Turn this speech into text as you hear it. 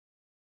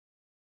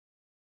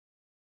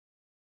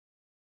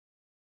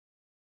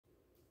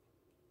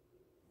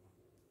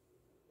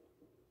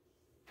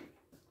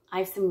I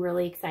have some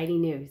really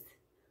exciting news.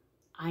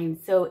 I am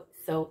so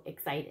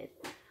excited.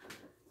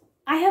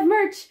 I have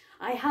merch.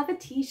 I have a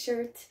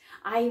t-shirt.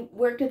 I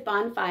worked with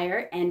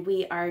Bonfire and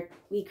we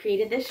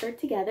created this shirt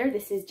together.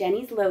 This is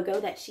Jenny's logo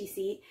that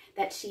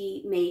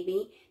she made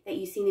me, that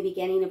you see in the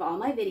beginning of all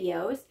my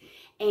videos.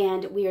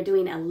 And we are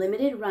doing a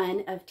limited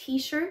run of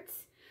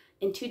t-shirts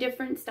in 2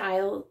 different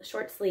styles,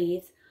 short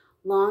sleeves,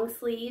 long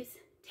sleeves,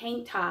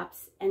 tank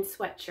tops, and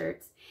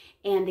sweatshirts.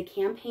 And the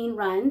campaign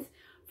runs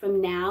from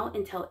now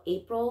until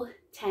April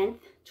 10th,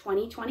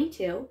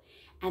 2022.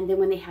 And then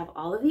when they have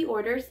all of the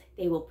orders,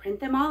 they will print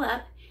them all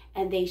up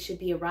and they should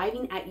be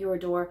arriving at your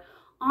door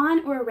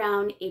on or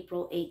around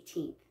April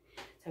 18th.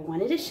 So I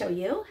wanted to show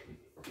you.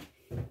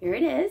 Here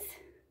it is.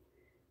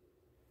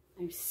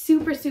 I'm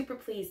super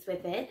pleased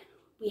with it.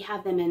 We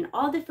have them in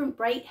all different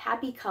bright,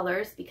 happy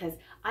colors because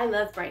I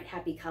love bright,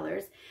 happy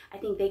colors. I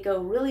think they go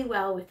really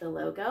well with the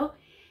logo.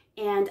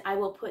 And I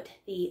will put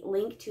the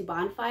link to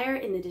Bonfire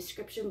in the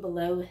description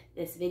below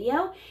this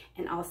video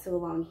and also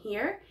along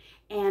here.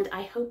 And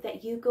I hope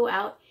that you go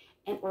out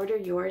and order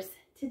yours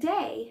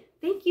today.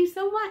 Thank you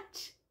so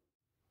much.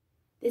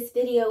 This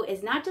video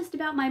is not just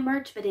about my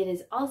merch, but it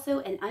is also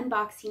an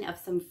unboxing of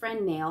some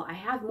friend mail. I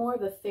have more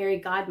of a fairy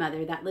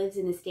godmother that lives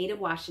in the state of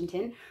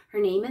Washington. Her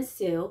name is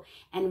Sue.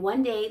 And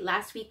one day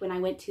last week when I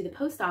went to the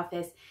post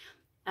office,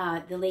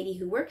 the lady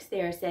who works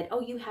there said, "Oh,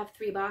 you have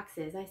 3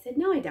 boxes." I said,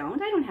 "No, I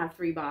don't. I don't have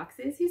 3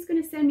 boxes. Who's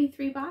going to send me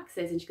 3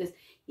 boxes?" And she goes,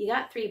 "You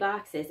got 3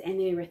 boxes." And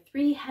there were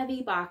 3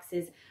 heavy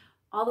boxes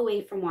all the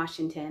way from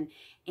Washington.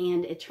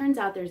 And it turns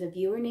out there's a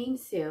viewer named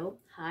Sue.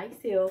 Hi,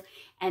 Sue.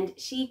 And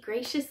she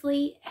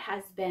graciously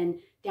has been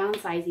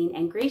downsizing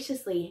and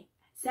graciously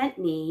sent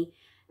me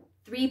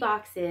 3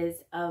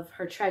 boxes of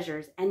her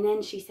treasures. And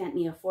then she sent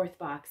me a 4th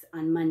box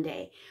on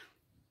Monday.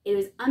 It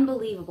was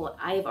unbelievable.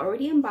 I have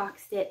already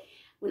unboxed it.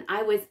 When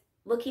I was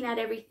looking at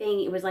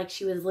everything, it was like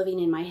she was living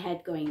in my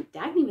head going,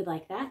 "Dagny would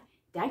like that.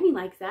 Dagny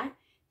likes that.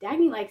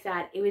 Dagny likes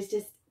that." It was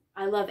just,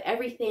 I love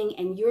everything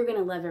and you're going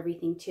to love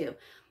everything too.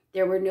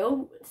 There were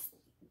no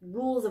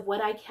rules of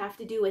what I have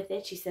to do with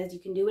it. She says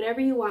you can do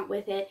whatever you want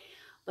with it.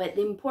 But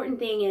the important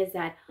thing is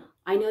that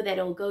I know that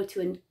it'll go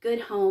to a good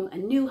home, a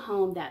new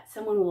home, that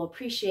someone will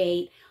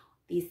appreciate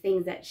these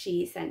things that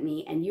she sent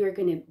me. And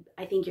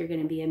I think you're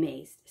going to be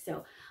amazed.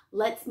 So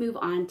let's move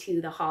on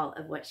to the haul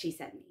of what she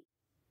sent me.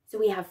 So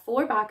we have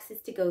 4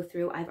 boxes to go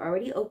through. I've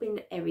already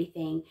opened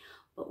everything,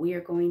 but we are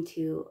going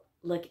to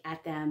look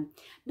at them.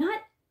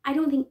 I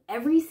don't think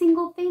every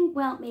single thing,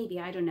 well,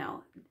 maybe, I don't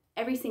know.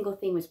 Every single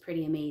thing was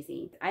pretty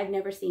amazing. I've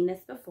never seen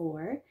this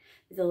before.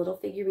 There's a little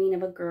figurine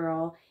of a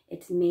girl.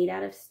 It's made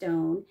out of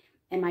stone.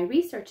 And my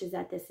research is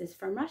that this is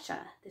from Russia.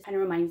 This kind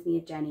of reminds me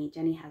of Jenny.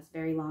 Jenny has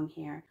very long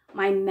hair.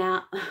 My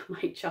mouth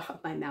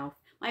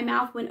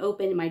went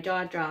open and my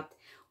jaw dropped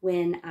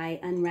when I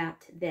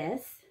unwrapped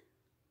this.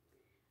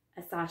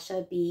 A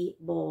Sasha B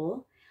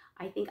bowl.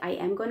 I think I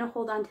am going to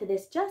hold on to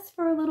this just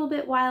for a little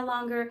bit while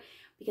longer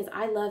because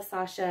I love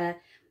Sasha,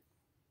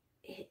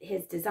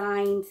 his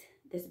designs.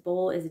 This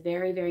bowl is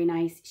very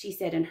nice. She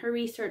said in her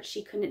research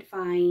she couldn't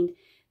find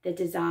the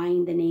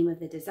design, the name of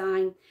the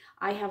design.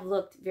 I have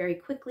looked very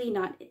quickly,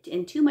 not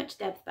in too much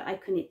depth, but I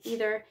couldn't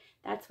either.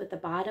 That's what the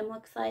bottom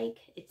looks like.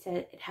 It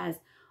said it has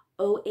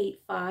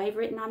 085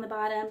 written on the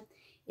bottom.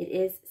 It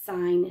is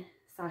signed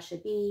Sasha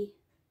B.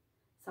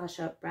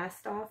 Sasha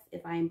Brastov,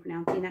 if I am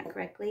pronouncing that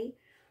correctly.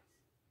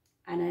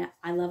 And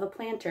I love a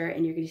planter,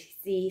 and you're going to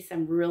see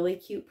some really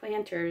cute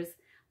planters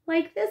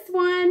like this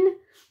one.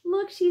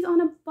 Look, she's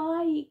on a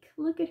bike.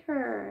 Look at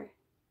her.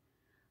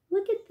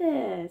 Look at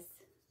this.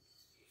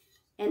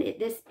 And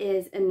this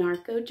is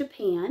Anarco,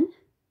 Japan.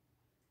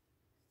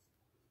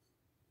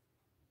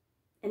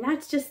 And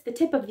that's just the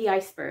tip of the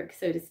iceberg,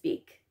 so to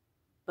speak.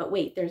 But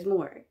wait, there's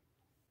more.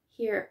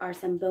 Here are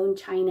some bone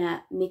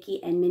china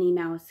Mickey and Minnie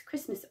Mouse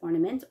Christmas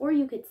ornaments, or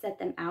you could set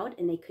them out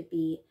and they could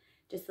be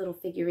just little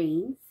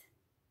figurines.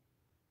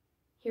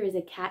 Here is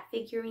a cat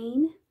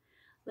figurine.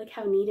 Look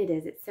how neat it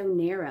is. It's so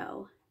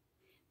narrow.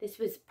 This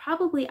was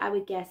probably, I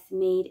would guess,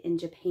 made in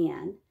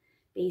Japan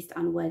based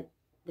on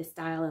the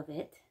style of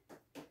it.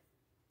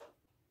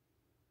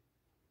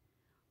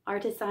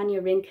 Artesania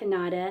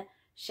Rinconada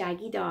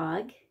Shaggy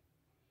Dog.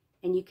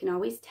 And you can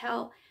always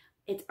tell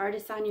it's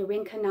Artesania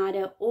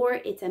Rinconada or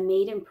it's a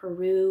made in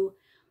Peru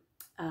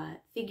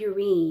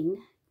figurine,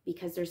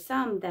 because there's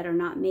some that are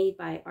not made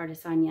by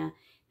Artesania,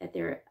 that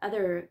there are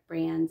other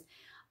brands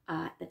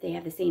that they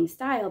have the same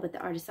style, but the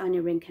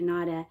Artesania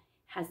Rinconada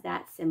has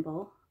that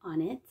symbol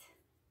on it.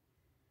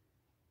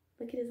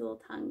 Look at his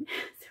little tongue.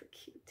 So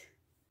cute.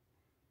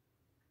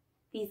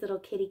 These little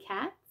kitty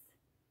cats.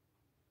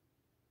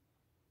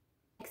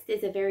 Next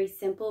is a very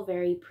simple,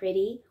 very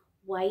pretty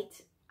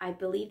white, I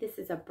believe this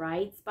is a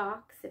bride's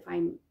box, if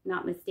I'm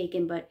not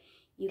mistaken, but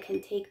you can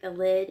take the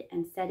lid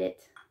and set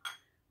it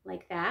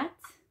like that.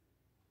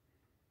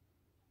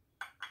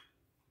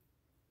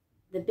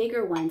 The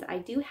bigger ones, I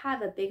do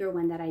have a bigger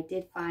one that I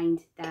did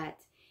find that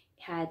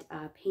had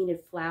painted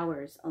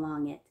flowers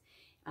along it.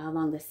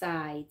 along the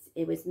sides.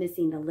 It was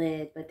missing the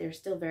lid, but they're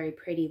still very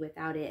pretty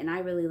without it. And I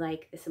really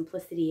like the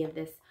simplicity of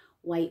this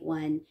white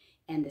one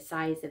and the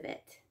size of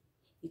it.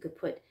 You could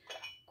put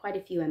quite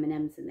a few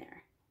M&Ms in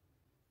there.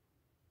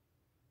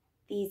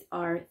 These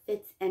are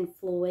Fitz and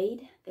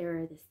Floyd. There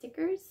are the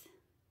stickers.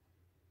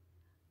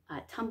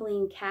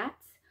 Tumbling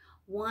cats.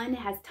 One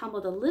has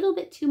tumbled a little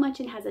bit too much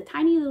and has a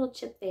tiny little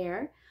chip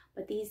there,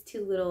 but these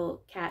two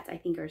little cats I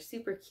think are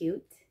super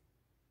cute.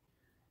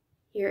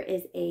 Here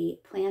is a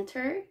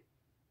planter.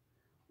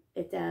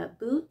 It's a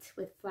boot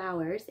with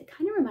flowers. It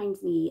kind of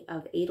reminds me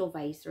of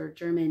Edelweiss or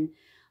German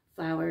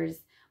flowers,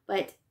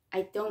 but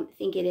I don't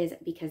think it is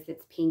because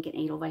it's pink, and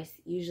Edelweiss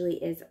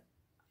usually is,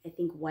 I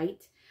think,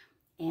 white.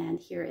 And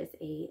here is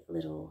a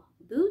little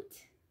boot.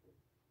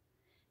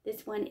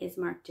 This one is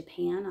marked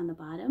Japan on the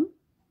bottom.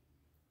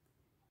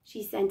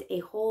 She sent a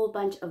whole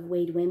bunch of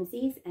Wade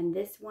Whimsies, and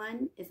this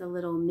one is a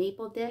little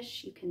maple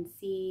dish. You can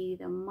see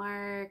the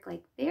mark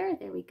like there.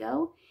 There we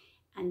go.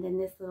 And then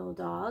this little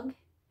dog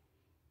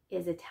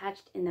is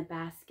attached in the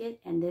basket,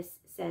 and this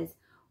says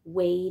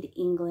Wade,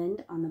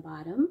 England on the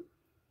bottom.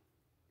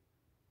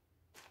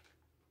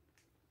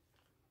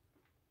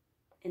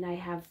 And I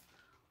have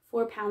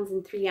 4 pounds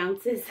and 3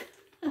 ounces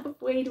of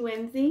Wade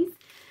Whimsies.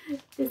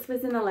 This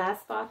was in the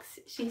last box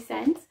she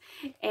sent,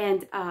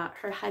 and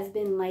her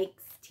husband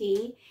likes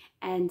tea,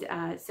 and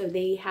so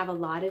they have a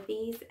lot of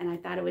these. And I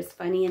thought it was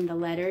funny in the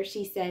letter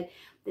she said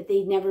that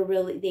they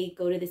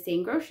go to the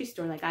same grocery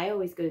store. Like, I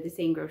always go to the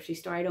same grocery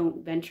store. I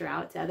don't venture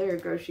out to other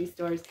grocery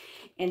stores,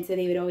 and so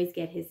they would always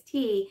get his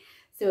tea.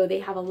 So they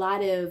have a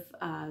lot of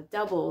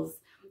doubles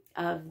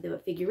of the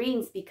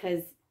figurines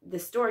because the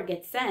store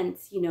gets sent,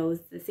 you know,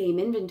 the same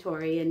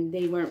inventory, and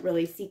they weren't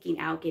really seeking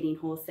out getting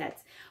whole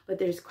sets. But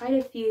there's quite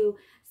a few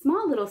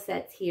small little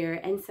sets here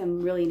and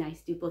some really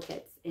nice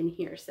duplicates in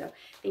here. So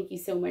thank you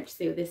so much,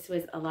 Sue. This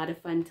was a lot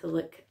of fun to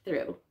look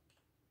through.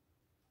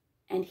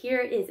 And here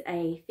is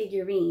a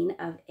figurine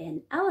of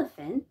an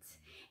elephant.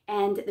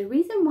 And the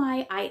reason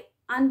why I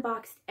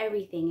unboxed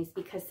everything is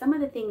because some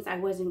of the things I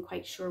wasn't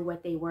quite sure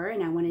what they were,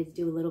 and I wanted to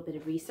do a little bit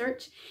of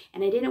research,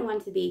 and I didn't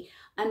want to be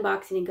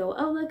unboxing and go,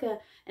 oh, look,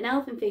 an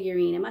elephant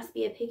figurine, it must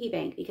be a piggy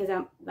bank, because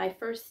my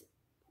first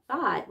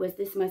thought was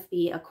this must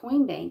be a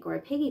coin bank or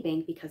a piggy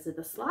bank because of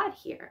the slot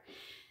here.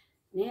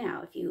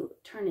 Now, if you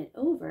turn it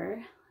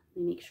over,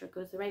 let me make sure it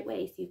goes the right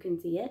way so you can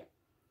see it.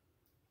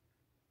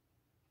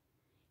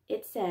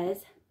 It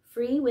says,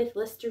 free with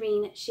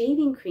Listerine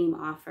shaving cream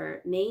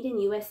offer, made in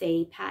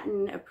USA,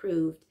 patent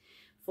approved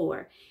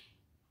for.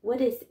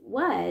 What it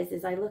was,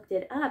 as I looked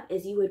it up,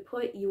 is you would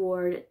put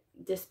your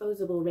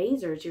disposable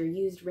razors, your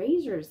used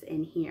razors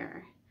in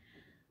here.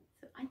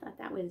 So I thought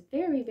that was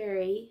very,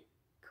 very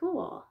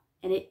cool.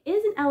 And it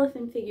is an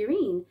elephant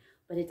figurine,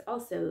 but it's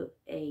also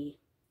a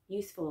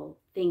useful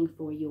thing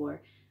for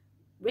your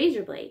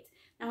razor blades.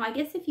 Now, I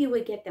guess if you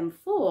would get them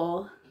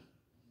full,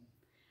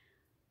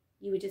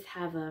 you would just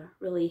have a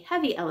really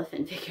heavy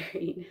elephant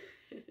figurine.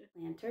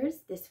 Planters.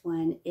 This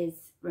one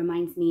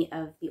reminds me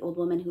of the old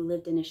woman who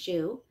lived in a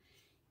shoe.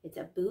 It's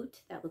a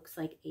boot that looks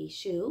like a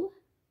shoe.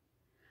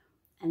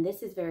 And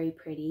this is very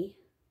pretty.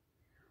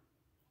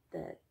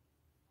 The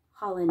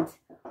Holland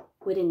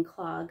wooden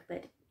clog,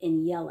 but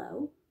in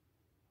yellow.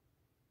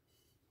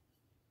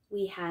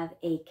 We have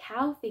a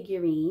cow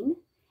figurine.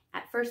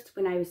 At first,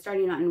 when I was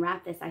starting to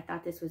unwrap this, I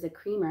thought this was a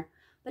creamer,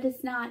 but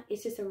it's not.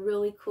 It's just a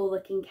really cool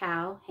looking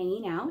cow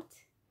hanging out.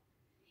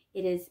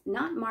 It is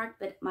not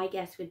marked, but my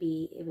guess would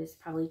be it was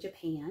probably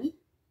Japan.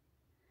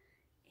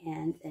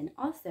 And then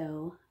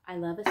also, I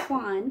love a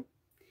swan.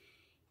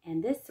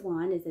 And this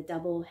swan is a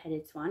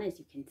double-headed swan, as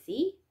you can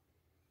see.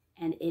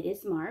 And it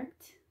is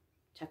marked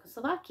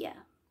Czechoslovakia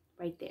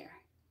right there.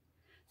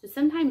 So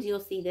sometimes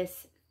you'll see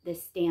this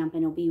stamp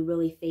and it'll be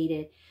really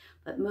faded,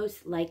 but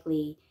most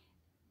likely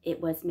it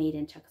was made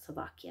in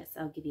Czechoslovakia. So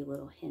I'll give you a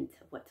little hint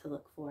of what to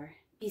look for.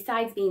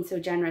 Besides being so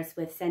generous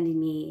with sending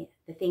me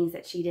the things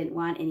that she didn't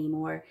want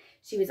anymore,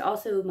 she was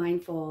also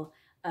mindful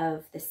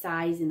of the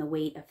size and the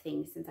weight of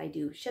things, since I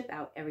do ship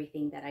out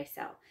everything that I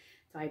sell.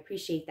 So I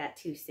appreciate that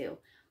too, Sue,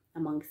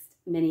 amongst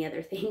many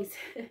other things.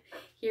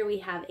 Here we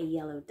have a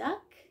yellow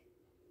duck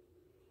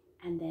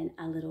and then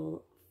a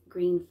little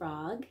green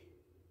frog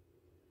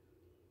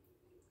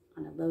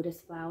on a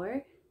lotus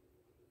flower.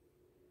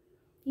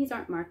 These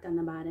aren't marked on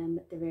the bottom,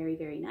 but they're very,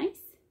 very nice.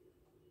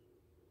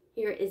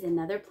 Here is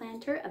another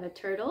planter of a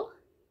turtle.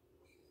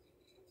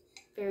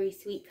 Very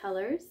sweet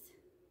colors.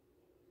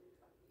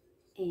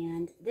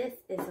 And this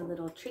is a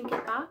little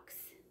trinket box.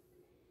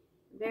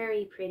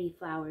 Very pretty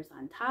flowers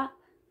on top.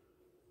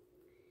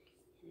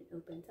 And it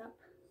opens up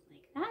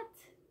like that.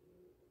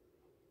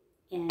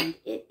 And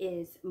it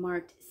is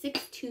marked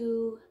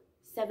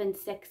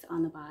 6276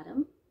 on the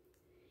bottom.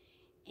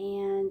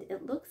 And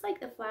it looks like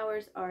the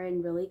flowers are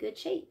in really good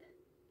shape.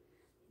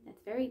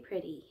 That's very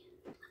pretty.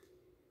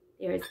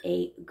 There's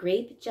a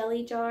grape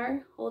jelly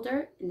jar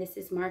holder, and this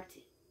is marked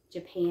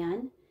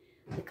Japan.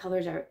 The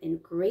colors are in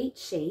great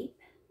shape.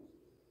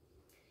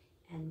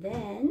 And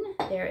then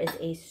there is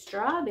a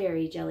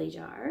strawberry jelly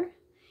jar,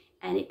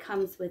 and it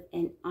comes with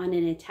on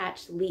an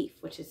attached leaf,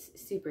 which is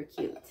super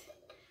cute.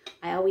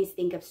 I always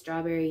think of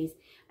strawberries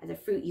as a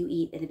fruit you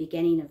eat in the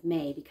beginning of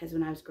May, because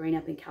when I was growing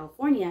up in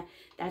California,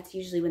 that's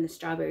usually when the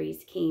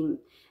strawberries came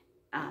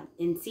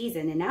in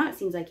season, and now it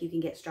seems like you can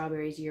get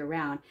strawberries year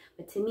round.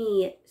 But to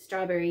me,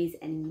 strawberries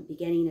in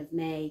beginning of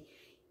May,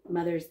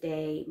 Mother's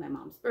Day, my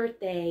mom's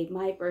birthday,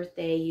 my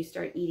birthday, you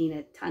start eating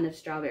a ton of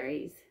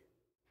strawberries.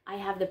 I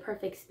have the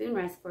perfect spoon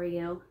rest for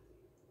you.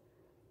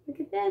 Look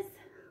at this.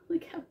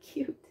 Look how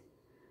cute.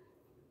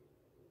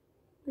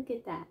 Look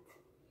at that.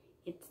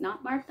 It's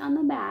not marked on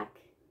the back.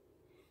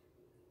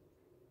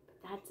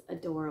 But that's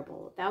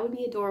adorable. That would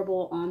be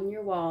adorable on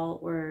your wall,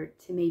 or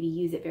to maybe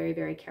use it very,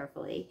 very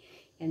carefully.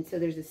 And so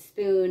there's a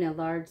spoon, a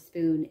large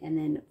spoon, and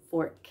then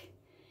fork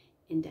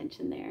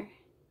indentation there.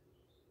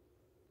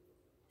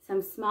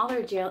 Some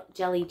smaller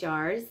jelly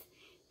jars.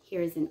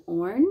 Here's an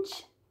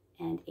orange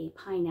and a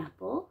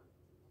pineapple.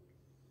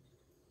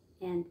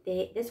 And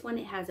this one,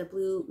 it has a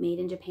blue Made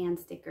in Japan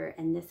sticker,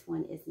 and this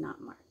one is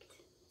not marked.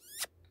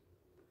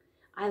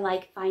 I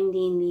like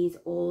finding these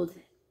old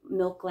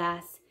milk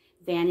glass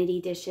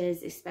vanity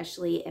dishes,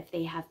 especially if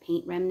they have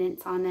paint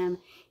remnants on them.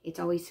 It's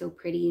always so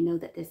pretty. You know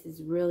that this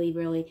is really,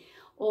 really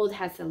old,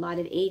 has a lot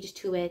of age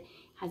to it,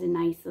 has a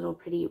nice little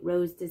pretty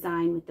rose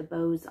design with the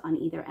bows on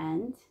either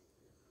end.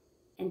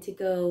 And to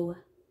go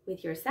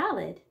with your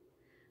salad,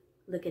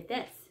 look at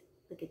this.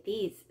 Look at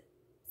these.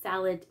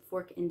 Salad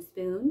fork and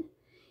spoon.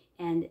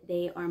 And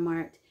they are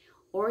marked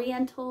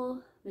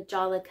Oriental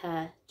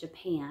Majolica,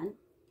 Japan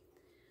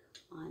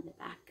on the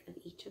back of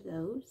each of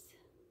those.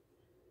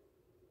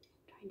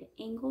 I'm trying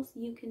to angle so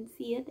you can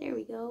see it. There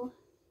we go.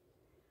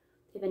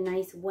 They have a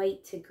nice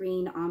white to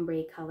green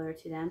ombre color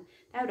to them.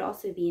 That would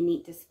also be a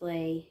neat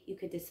display. You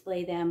could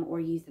display them or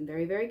use them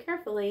very, very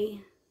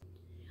carefully.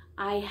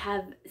 I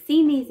have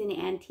seen these in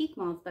antique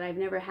malls, but I've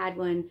never had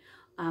one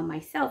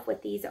myself.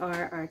 What these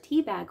are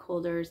tea bag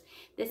holders.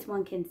 This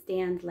one can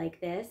stand like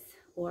this,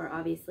 or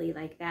obviously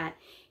like that,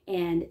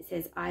 and it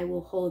says, I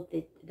will hold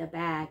the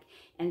bag.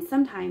 And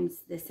sometimes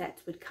the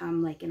sets would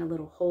come like in a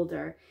little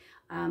holder.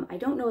 I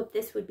don't know if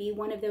this would be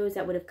one of those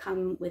that would have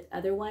come with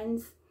other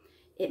ones.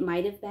 It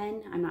might have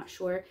been, I'm not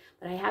sure,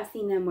 but I have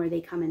seen them where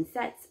they come in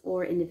sets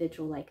or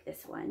individual like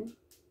this one.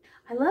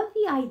 I love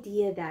the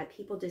idea that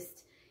people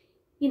just,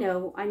 you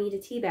know, I need a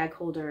tea bag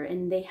holder,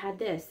 and they had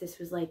this. This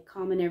was like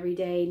common every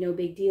day, no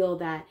big deal,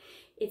 that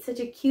it's such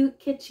a cute,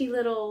 kitschy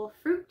little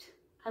fruit.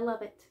 I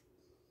love it.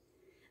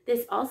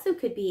 This also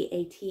could be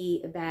a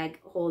tea bag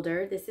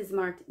holder. This is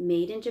marked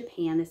Made in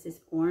Japan. This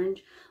is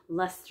orange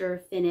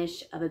luster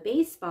finish of a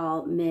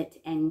baseball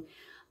mitt and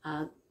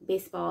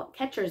baseball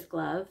catcher's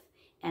glove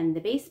and the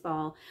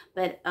baseball.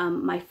 But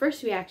my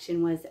first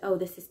reaction was, oh,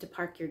 this is to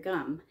park your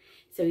gum.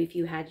 So if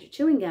you had your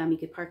chewing gum, you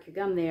could park your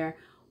gum there,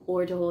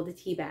 or to hold a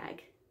tea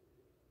bag.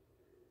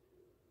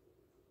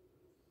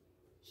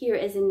 Here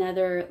is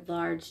another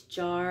large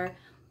jar.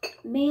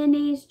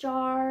 Mayonnaise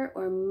jar,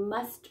 or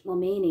well,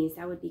 mayonnaise,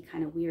 that would be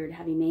kind of weird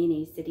having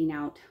mayonnaise sitting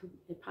out.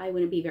 It probably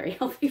wouldn't be very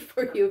healthy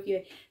for you if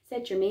you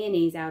set your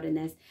mayonnaise out in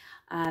this.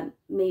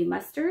 Maybe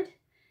mustard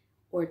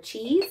or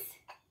cheese.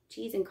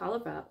 Cheese and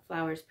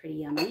cauliflower is pretty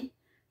yummy.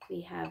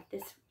 We have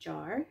this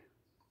jar.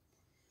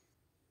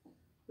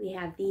 We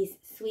have these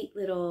sweet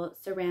little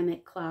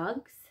ceramic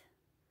clogs.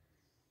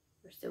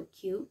 They're so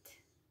cute.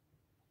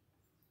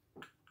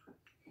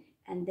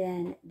 And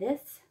then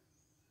this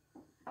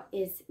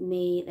is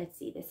made, let's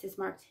see, this is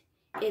marked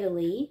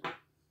Italy,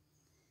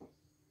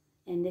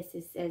 and this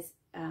says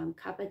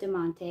Capa di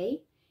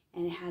Monte,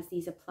 and it has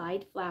these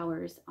applied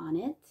flowers on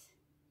it.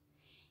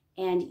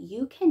 And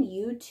you can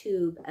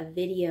YouTube a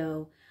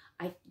video.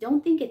 I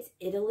don't think it's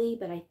Italy,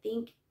 but I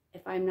think,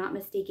 if I'm not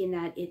mistaken,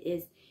 that it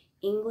is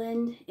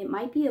England. It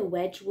might be a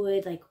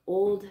Wedgwood, like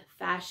old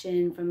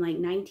fashioned from like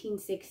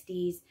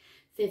 1960s,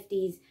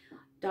 50s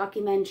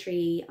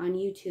documentary on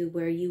YouTube,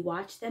 where you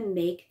watch them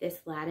make this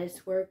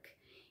lattice work.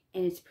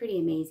 And it's pretty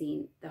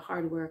amazing, the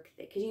hard work,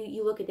 because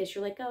you look at this,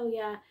 you're like, oh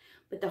yeah,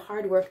 but the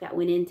hard work that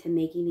went into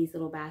making these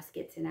little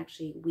baskets and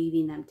actually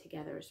weaving them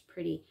together is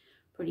pretty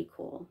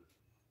cool.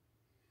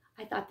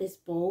 I thought this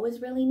bowl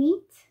was really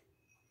neat.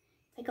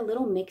 It's like a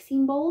little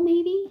mixing bowl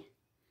maybe.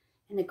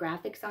 And the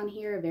graphics on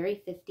here are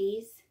very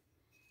 50s.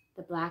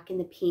 The black and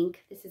the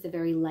pink. This is a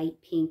very light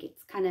pink.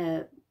 It's kind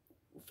of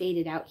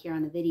faded out here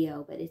on the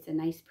video, but it's a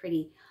nice,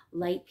 pretty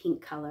light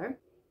pink color.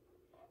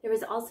 There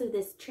was also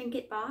this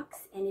trinket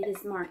box, and it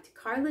is marked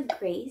Carla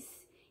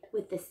Grace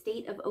with the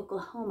state of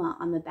Oklahoma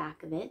on the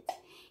back of it.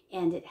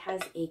 And it has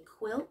a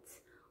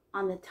quilt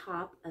on the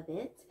top of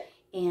it.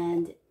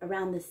 And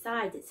around the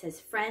sides, it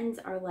says, friends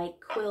are like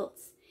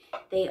quilts.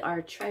 They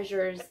are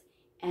treasures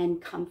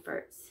and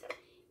comforts.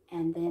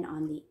 And then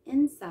on the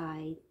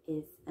inside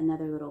is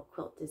another little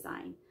quilt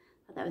design.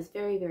 I thought that was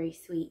very, very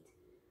sweet.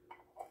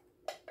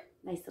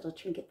 Nice little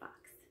trinket box.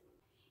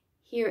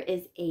 Here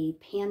is a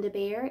panda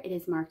bear. It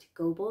is marked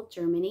Gobel,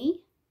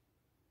 Germany.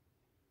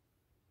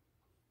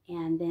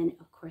 And then,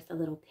 of course, a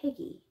little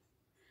piggy,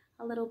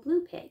 a little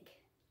blue pig.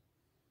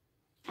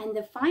 And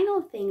the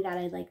final thing that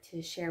I'd like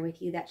to share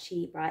with you that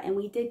she brought, and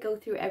we did go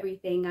through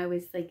everything. I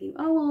was like,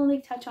 oh, we'll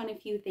only touch on a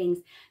few things.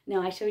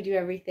 No, I showed you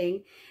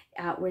everything.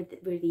 Were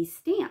these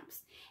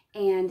stamps.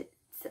 And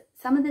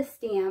some of the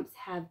stamps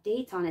have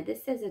dates on it.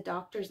 This says a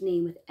doctor's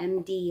name with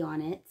MD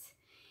on it.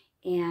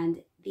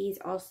 And these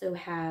also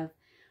have,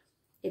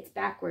 it's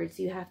backwards.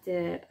 You have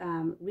to,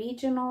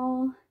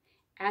 Regional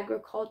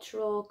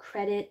Agricultural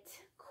Credit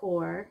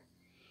Corps.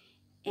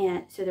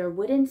 And so they're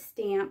wooden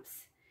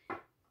stamps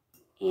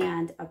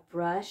and a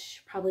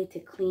brush, probably to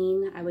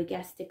clean, I would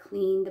guess to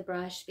clean the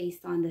brush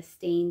based on the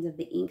stains of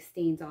the ink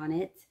stains on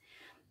it.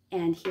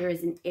 And here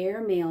is an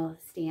airmail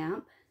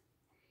stamp.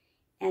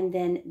 And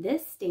then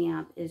this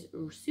stamp is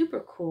super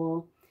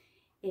cool.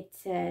 It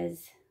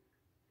says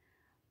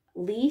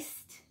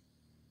leased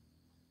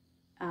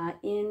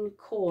in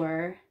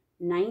Corps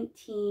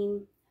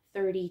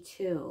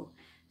 1932.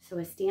 So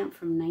a stamp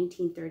from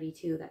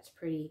 1932. That's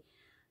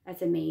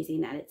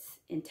amazing that it's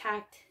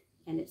intact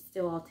and it's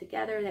still all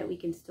together, that we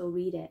can still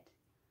read it.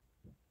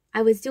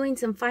 I was doing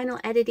some final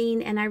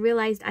editing and I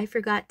realized I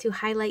forgot to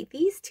highlight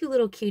these two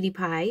little cutie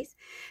pies.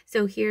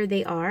 So here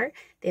they are.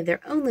 They have their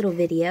own little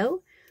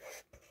video.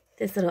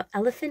 This little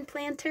elephant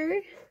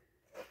planter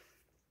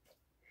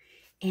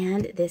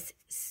and this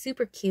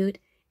super cute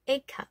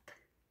egg cup.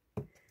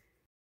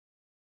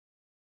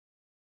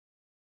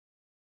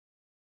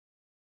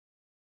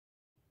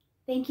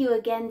 Thank you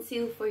again,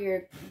 Sue, for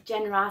your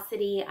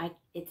generosity.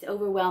 It's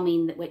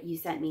overwhelming what you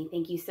sent me.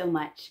 Thank you so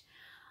much.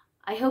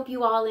 I hope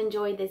you all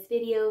enjoyed this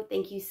video.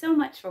 Thank you so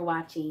much for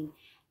watching,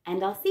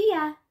 and I'll see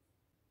ya.